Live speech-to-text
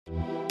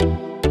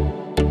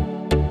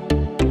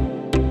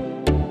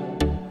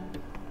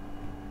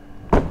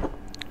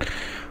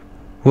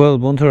Well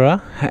বন্ধুরা,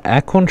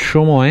 এখন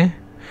সময়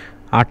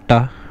 8টা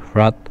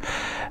রাত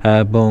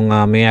এবং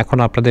আমি এখন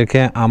আপনাদেরকে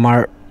আমার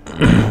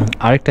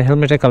আরেকটা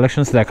হেলমেটের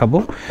কালেকশনস দেখাবো।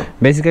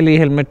 বেসিক্যালি এই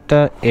হেলমেটটা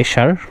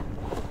এশার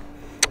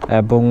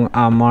এবং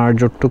আমার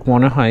যতটুকু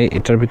মনে হয়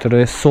এটার ভিতরে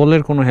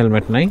সোলের কোনো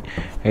হেলমেট নাই,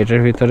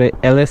 এটার ভিতরে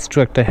LS2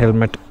 একটা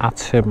হেলমেট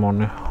আছে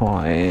মনে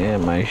হয়,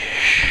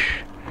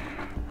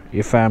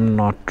 if I am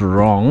not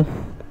wrong.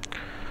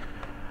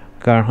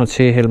 কারণ হচ্ছে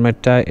এই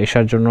হেলমেটটা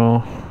এশার জন্য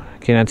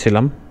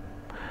কিনেছিলাম,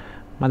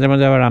 মাঝে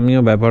মাঝে আবার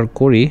আমিও ব্যবহার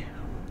করি,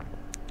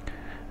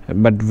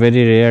 বাট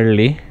ভেরি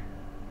রেয়ারলি।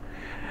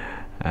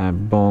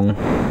 এবং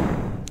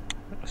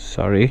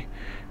সরি,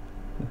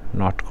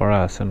 নট করা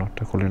আছে,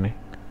 নটটা খুলে নেই।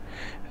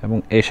 এবং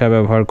এশা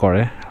ব্যবহার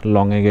করে,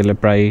 লংয়ে গেলে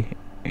প্রায়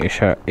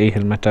এশা এই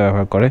হেলমেটটা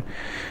ব্যবহার করে।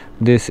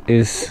 দিস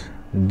ইজ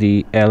দি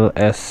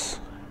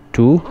LS2,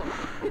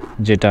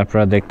 যেটা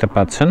আপনারা দেখতে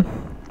পাচ্ছেন।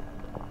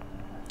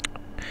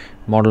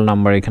 মডেল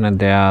নাম্বার এখানে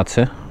দেয়া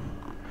আছে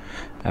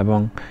এবং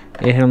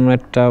এই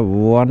হেলমেটটা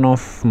one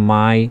of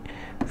my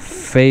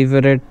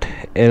favourite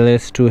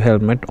LS2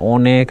 helmet.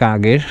 অনেক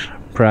আগের,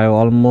 প্রায়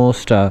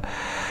অলমোস্ট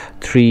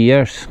 3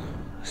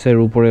 ইয়ার্সের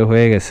উপরে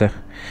হয়ে গেছে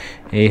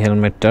এই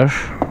হেলমেটটার।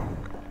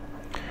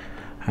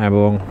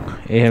 এবং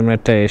এই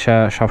হেলমেটটা এসা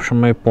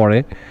সবসময় পরে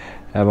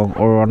এবং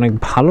ওর অনেক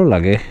ভালো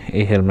লাগে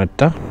এই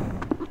হেলমেটটা।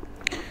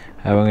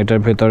 এবং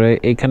এটার ভেতরে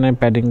এইখানে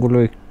প্যাডিংগুলো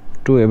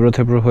একটু এবড়ো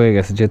থেবড়ো হয়ে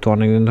গেছে যেহেতু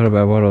অনেকদিন ধরে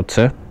ব্যবহার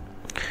হচ্ছে,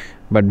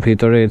 বাট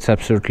ভিতরে ইটস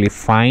অ্যাবসলিউটলি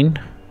ফাইন,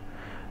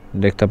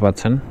 দেখতে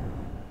পাচ্ছেন,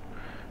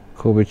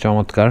 খুবই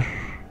চমৎকার।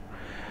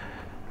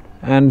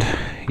 অ্যান্ড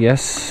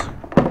ইয়েস,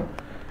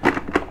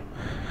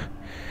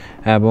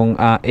 এবং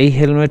এই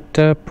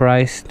হেলমেটটা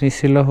প্রাইস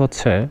নিছিল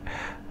হচ্ছে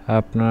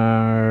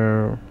আপনার,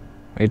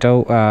 এটাও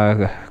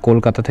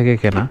কলকাতা থেকে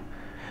কেনা,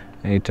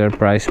 এটার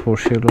প্রাইস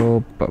পড়ছিল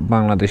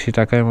বাংলাদেশি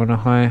টাকায় মনে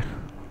হয়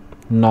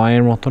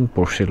 9-এর মতন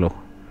পড়ছিল,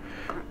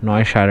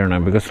 9-9.5,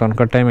 বিকজ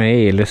তখনকার টাইমে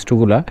এই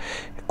LS2গুলা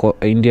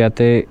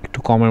ইন্ডিয়াতে একটু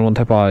কমের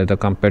মধ্যে পাওয়া যেত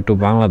কম্পেয়ার টু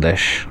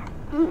বাংলাদেশ।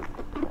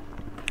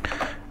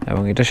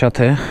 এবং এটার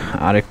সাথে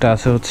আরেকটা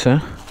আছে হচ্ছে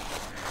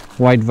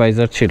হোয়াইট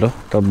ভাইজার ছিল,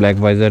 তো ব্ল্যাক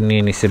ভাইজার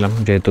নিয়ে নিছিলাম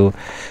যেহেতু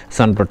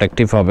সান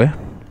প্রোটেক্টিভ হবে।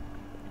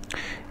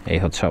 এই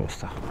হচ্ছে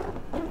অবস্থা।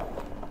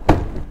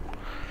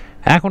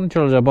 এখন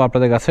চলে যাব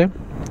আপনাদের কাছে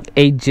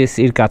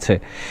HJCর কাছে।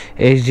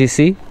 HJC,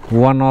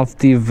 one of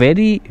the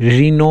very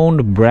renowned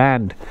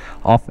brand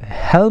of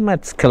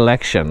helmets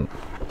collection.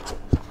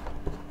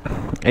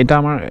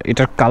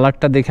 এটার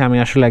কালারটা দেখে আমি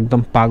আসলে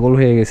একদম পাগল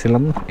হয়ে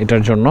গেছিলাম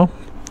এটার জন্য।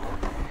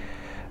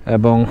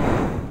 এবং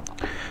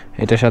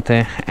এটার সাথে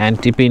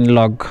অ্যান্টিপিন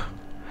লক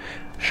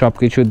সব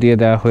কিছু দিয়ে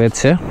দেওয়া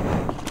হয়েছে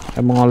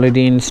এবং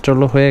অলরেডি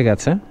ইনস্টলও হয়ে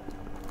গেছে।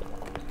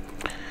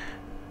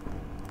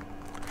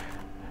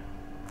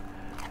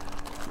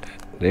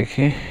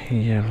 দেখি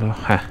ইয়েলো,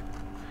 হ্যাঁ,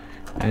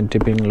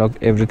 অ্যান্টিপিন লক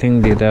এভরিথিং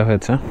দিয়ে দেওয়া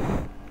হয়েছে।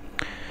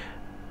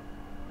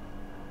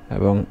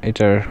 এবং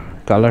এটার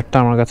কালারটা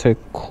আমার কাছে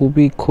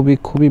খুবই খুবই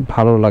খুবই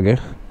ভালো লাগে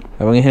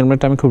এবং এই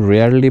হেলমেটটা আমি খুব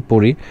রেয়ারলি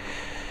পরি।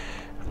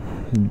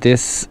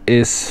 This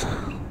is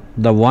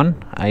the one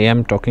I am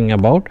talking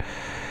about.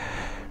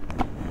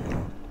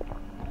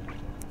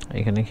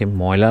 এখানে কি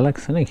ময়লা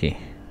লাগছে নাকি?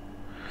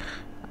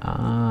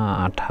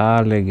 আঠা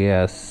লেগে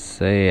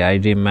আছে, আই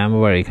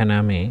রিমেম্বার। এখানে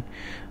আমি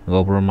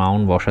গোপ্রো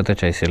মাউন্ট বসাতে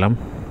চাইছিলাম,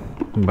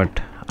 বাট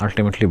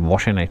আলটিমেটলি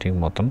বসে নাই ঠিক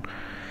মতন।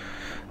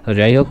 তো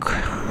যাই হোক,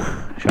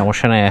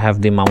 সমস্যা নাই, I have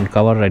the Mount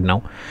cover right now,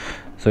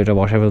 so এটা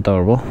বসে ফেলতে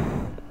পারবো।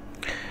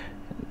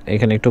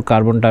 এখানে একটু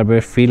কার্বন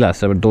টাইপের ফিল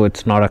আছে, বাট দো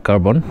it's not a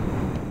carbon.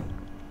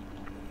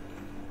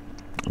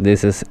 This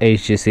is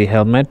HJC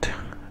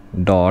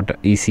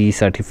helmet.EC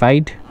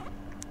certified.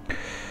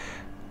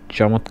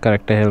 চমৎকার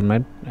একটা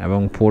হেলমেট এবং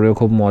পরেও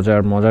খুব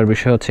মজার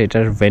বিষয় হচ্ছে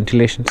এটার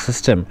ventilation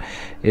system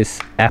is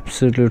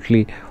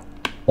absolutely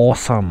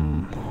awesome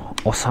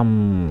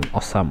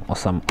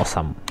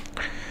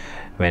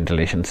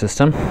ventilation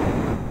system.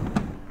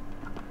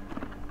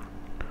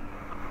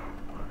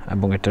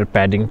 এবং এটার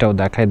প্যাডিংটাও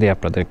দেখাই দিই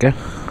আপনাদেরকে,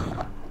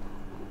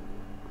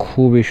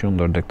 খুবই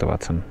সুন্দর দেখতে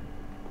পাচ্ছেন।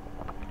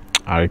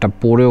 আর এটা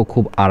পরেও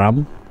খুব আরাম,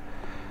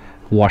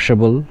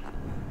 ওয়াশেবল,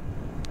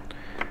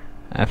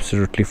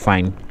 অ্যাবসলিউটলি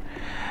ফাইন।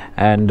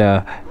 অ্যান্ড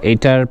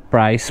এইটার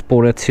প্রাইস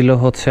পড়েছিল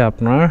হচ্ছে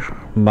আপনার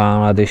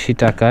বাংলাদেশি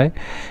টাকায়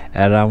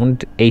অ্যারাউন্ড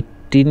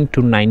 18 to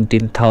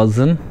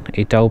 19,000।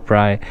 এটাও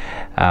প্রায়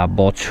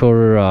বছর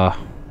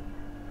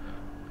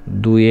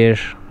 2-এর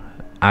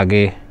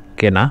আগে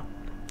কেনা,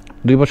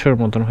 2 বছরের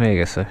মতন হয়ে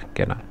গেছে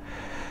কেনা।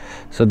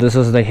 So this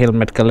is the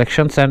helmet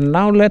collections, and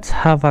now let's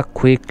have a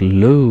quick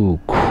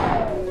look.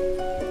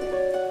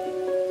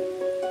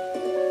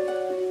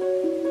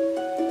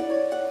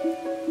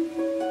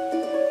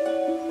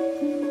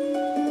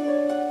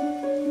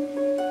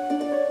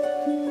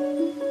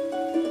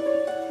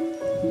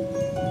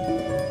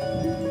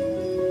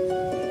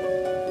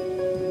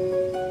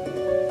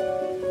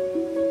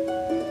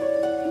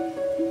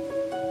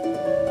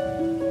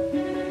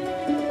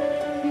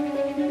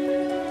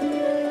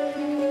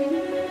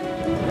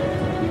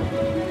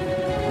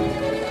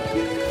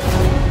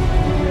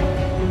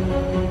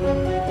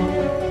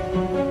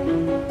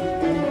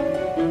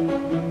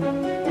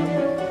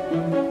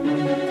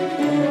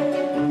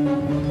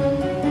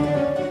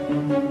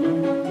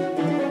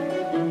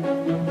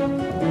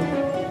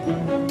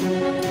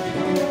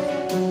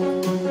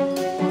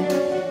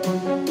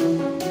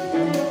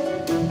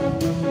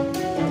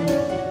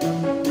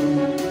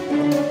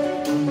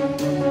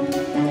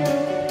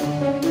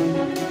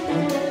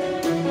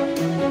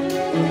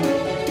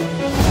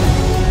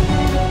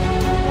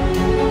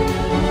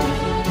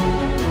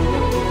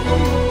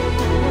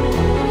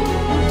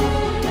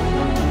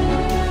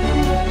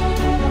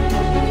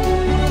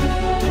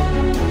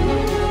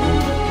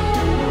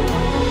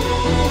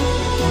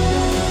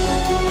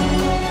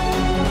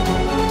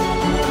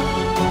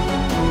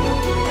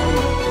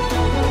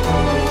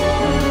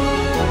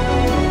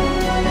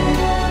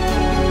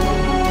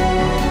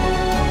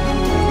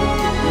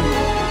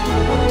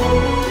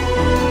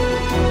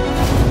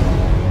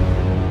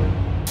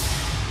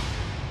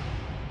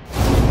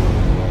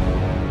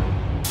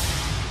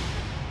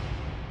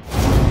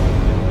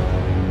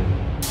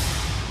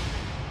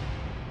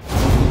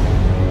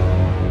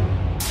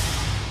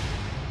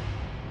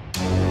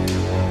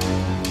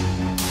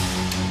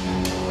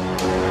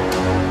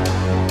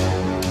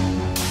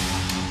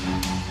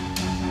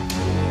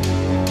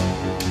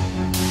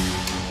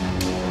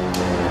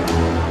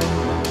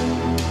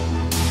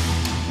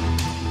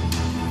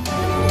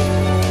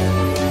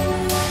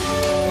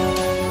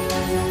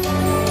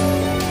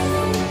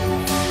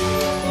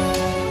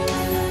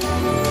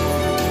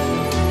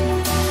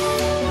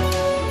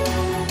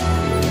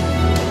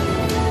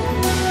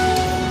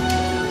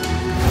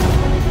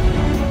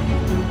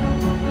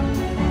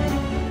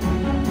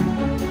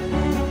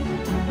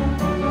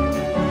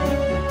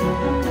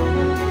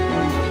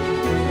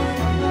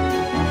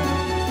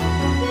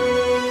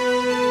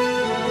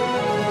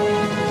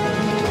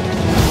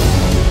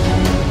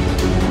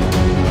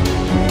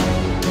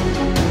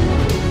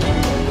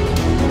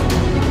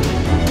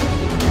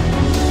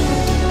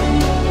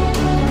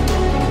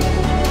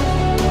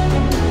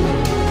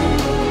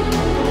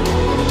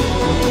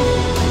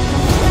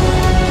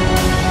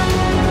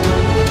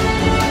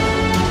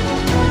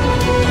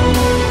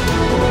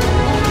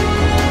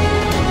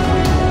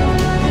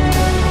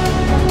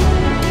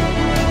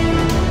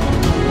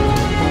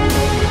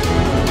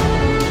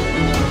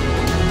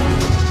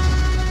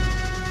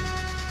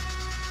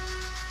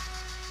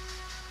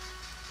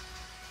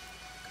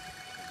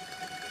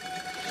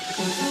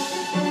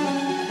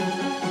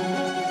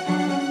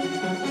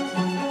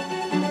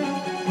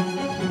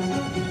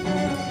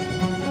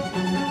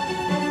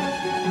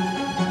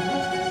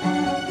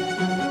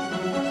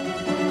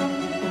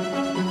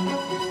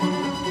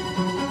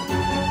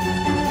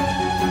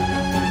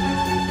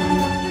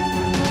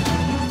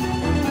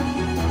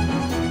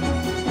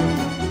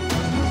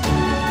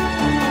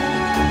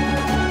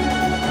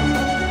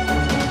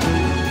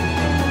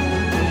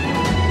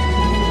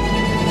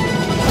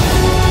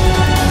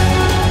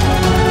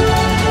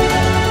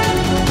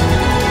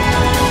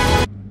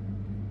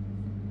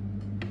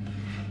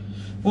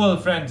 Well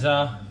friends,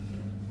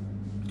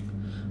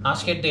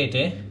 আজকের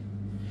ডেটে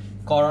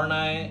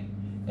করোনায়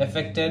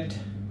এফেক্টেড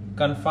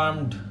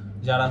কনফার্মড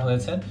যারা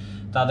হয়েছে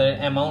তাদের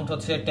অ্যামাউন্ট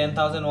হচ্ছে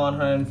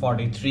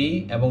 10,143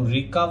 এবং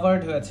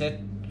রিকভার্ড হয়েছে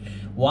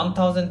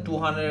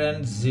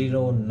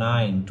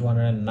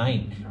 1,209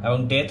 এবং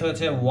ডেথ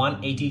হয়েছে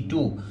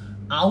 182।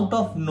 আউট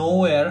অফ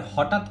নোওয়্যার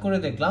হঠাৎ করে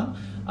দেখলাম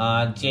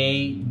যেই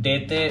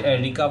ডেথে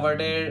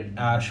রিকভার্ডের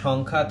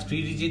সংখ্যা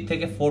 3 ডিজিট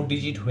থেকে 4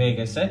 ডিজিট হয়ে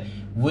গেছে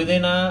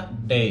উইদিন আ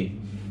ডে।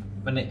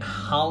 মানে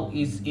হাউ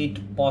ইজ ইট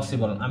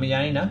পসিবল আমি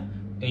জানি না।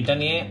 এটা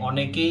নিয়ে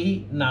অনেকেই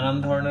নানান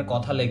ধরনের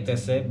কথা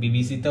লিখতেছে,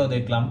 বিবিসিতেও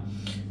দেখলাম।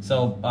 So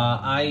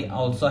I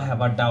also have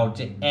a doubt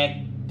যে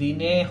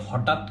একদিনে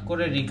হঠাৎ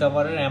করে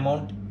রিকভারের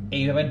অ্যামাউন্ট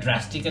এইভাবে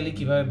ড্রাস্টিক্যালি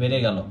কিভাবে বেড়ে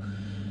গেল।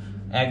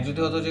 এক যদি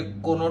হতো যে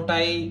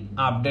কোনোটাই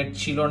আপডেট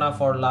ছিল না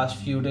ফর লাস্ট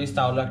ফিউ ডেজ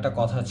তাহলে একটা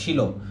কথা ছিল,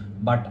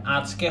 বাট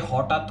আজকে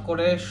হঠাৎ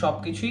করে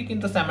সবকিছুই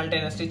কিন্তু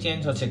স্যামালটেনিয়াসলি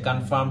চেঞ্জ হচ্ছে,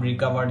 কনফার্ম,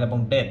 রিকভার্ড এবং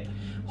ডেথ।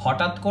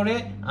 হঠাৎ করে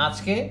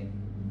আজকে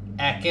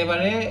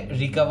একেবারে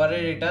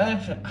রিকভারের এটা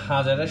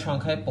হাজারের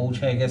সংখ্যায়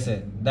পৌঁছে গেছে।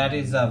 That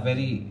is a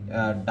very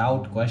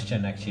doubt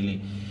question actually.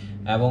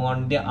 এবং অন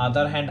দি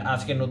আদার হ্যান্ড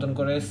আজকে নতুন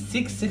করে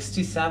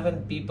 667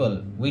 people,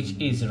 which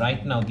is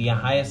right now the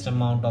highest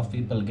amount of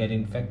people gate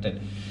infected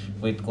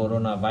with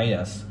corona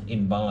virus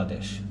in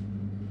Bangladesh.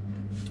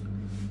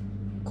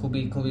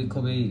 খুবই খুবই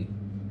খুবই,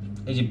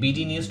 এই যে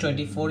বিডি নিউজ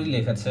 24ই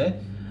লিখেছে,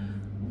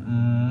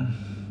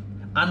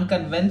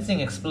 unconvincing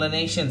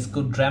explanations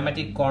could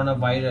dramatic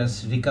coronavirus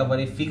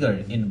recovery figure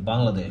in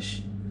Bangladesh.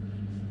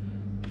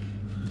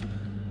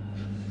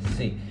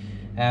 See,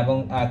 এবং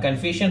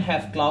confusion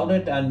have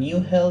clouded a new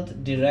health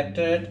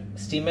directorate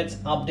estimates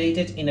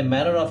updated in a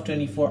matter of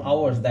 24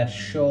 hours that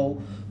show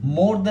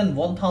more than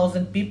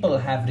 1,000 people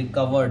have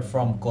recovered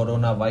from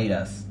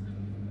coronavirus.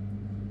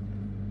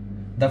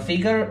 The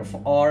figure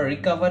or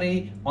recovery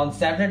on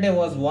Saturday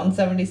was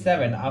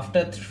 177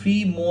 after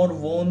 3 more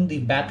won the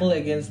battle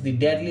against the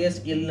deadliest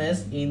illness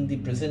in the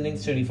preceding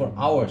 24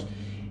 hours.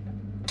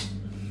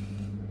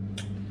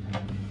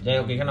 যাই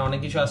হোক, এখানে অনেক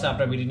কিছু আছে,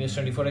 আপনার BD news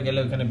 24 গেলে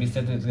ওখানে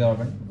বিস্তারিত দিতে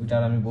পারবেন, ওইটা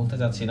আমি বলতে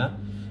চাচ্ছি না।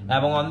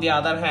 এবং অন দি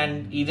আদার হ্যান্ড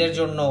ঈদের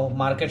জন্য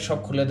মার্কেট সব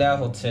খুলে দেওয়া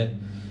হচ্ছে।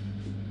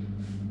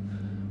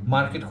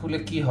 মার্কেট খুলে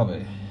কি হবে,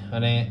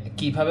 মানে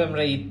কিভাবে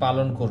আমরা ঈদ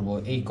পালন করব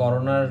এই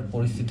করোনার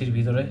পরিস্থিতির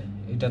ভিতরে?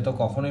 এটা তো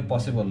কখনোই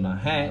পসিবল না।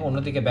 হ্যাঁ,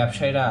 অন্যদিকে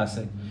ব্যবসায়ীরা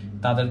আছে,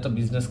 তাদের তো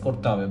বিজনেস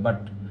করতে হবে, বাট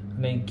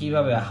মানে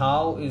কিভাবে,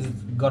 হাউ ইজ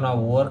গনা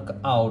ওয়ার্ক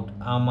আউট,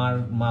 আমার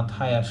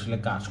মাথায় আসলে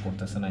কাজ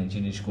করতেছে না এই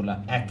জিনিসগুলা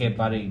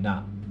একেবারেই না।